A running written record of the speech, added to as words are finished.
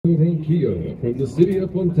Ronquillo from the city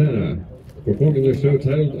of Fontana, performing their show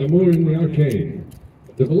titled Amor in the Arcade.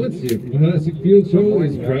 The Valencia Classic Field Show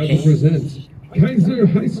is proud to present Kaiser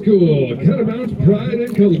High School, Catamount Pride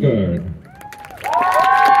and Color Guard.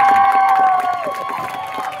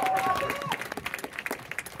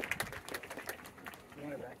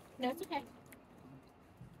 No, it's okay.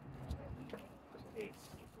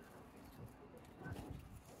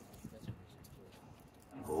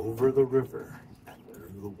 Over the river and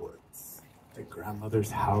through the woods, to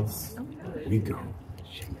grandmother's house we go.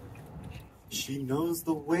 She knows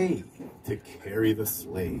the way to carry the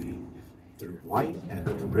sleigh through white and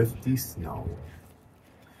drifty snow.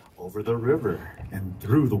 Over the river and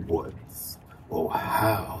through the woods, oh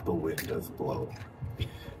how the wind does blow.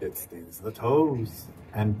 It stings the toes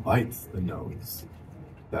and bites the nose.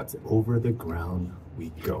 That's over the ground we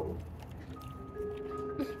go.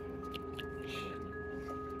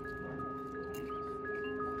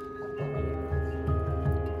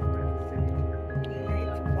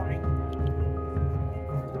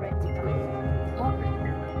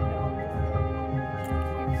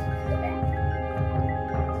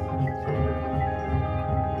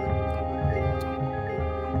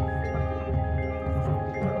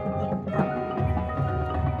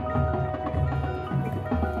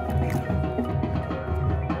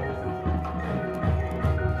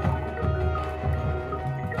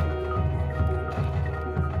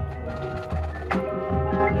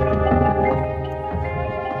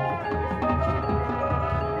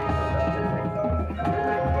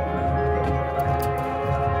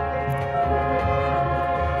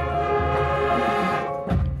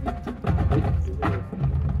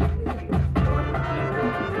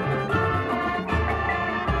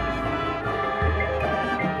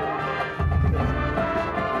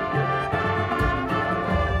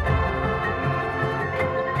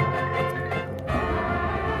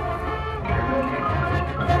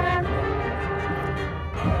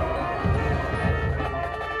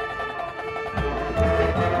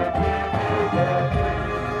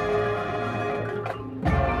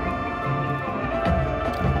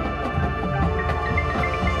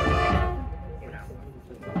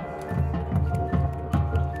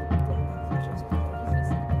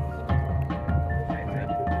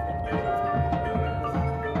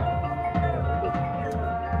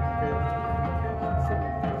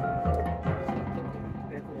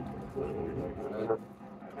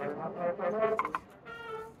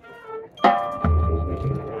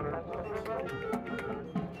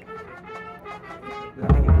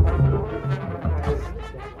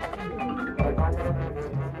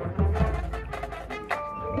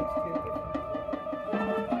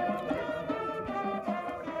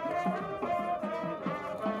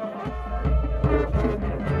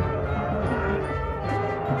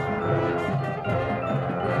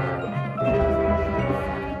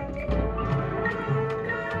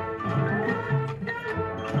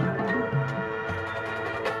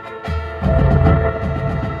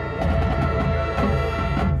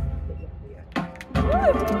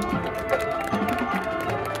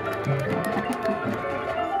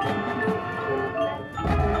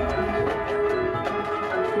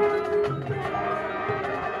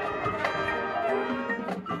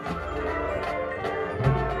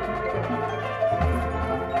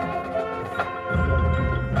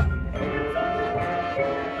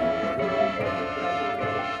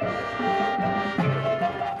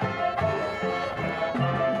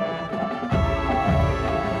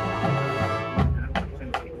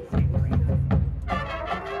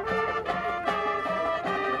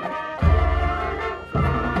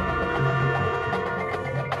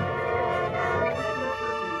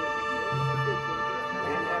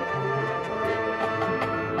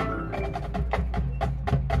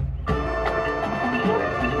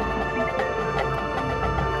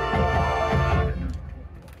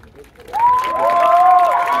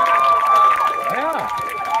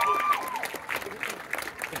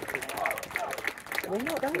 Well,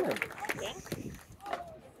 not done.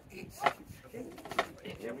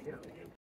 Here we go.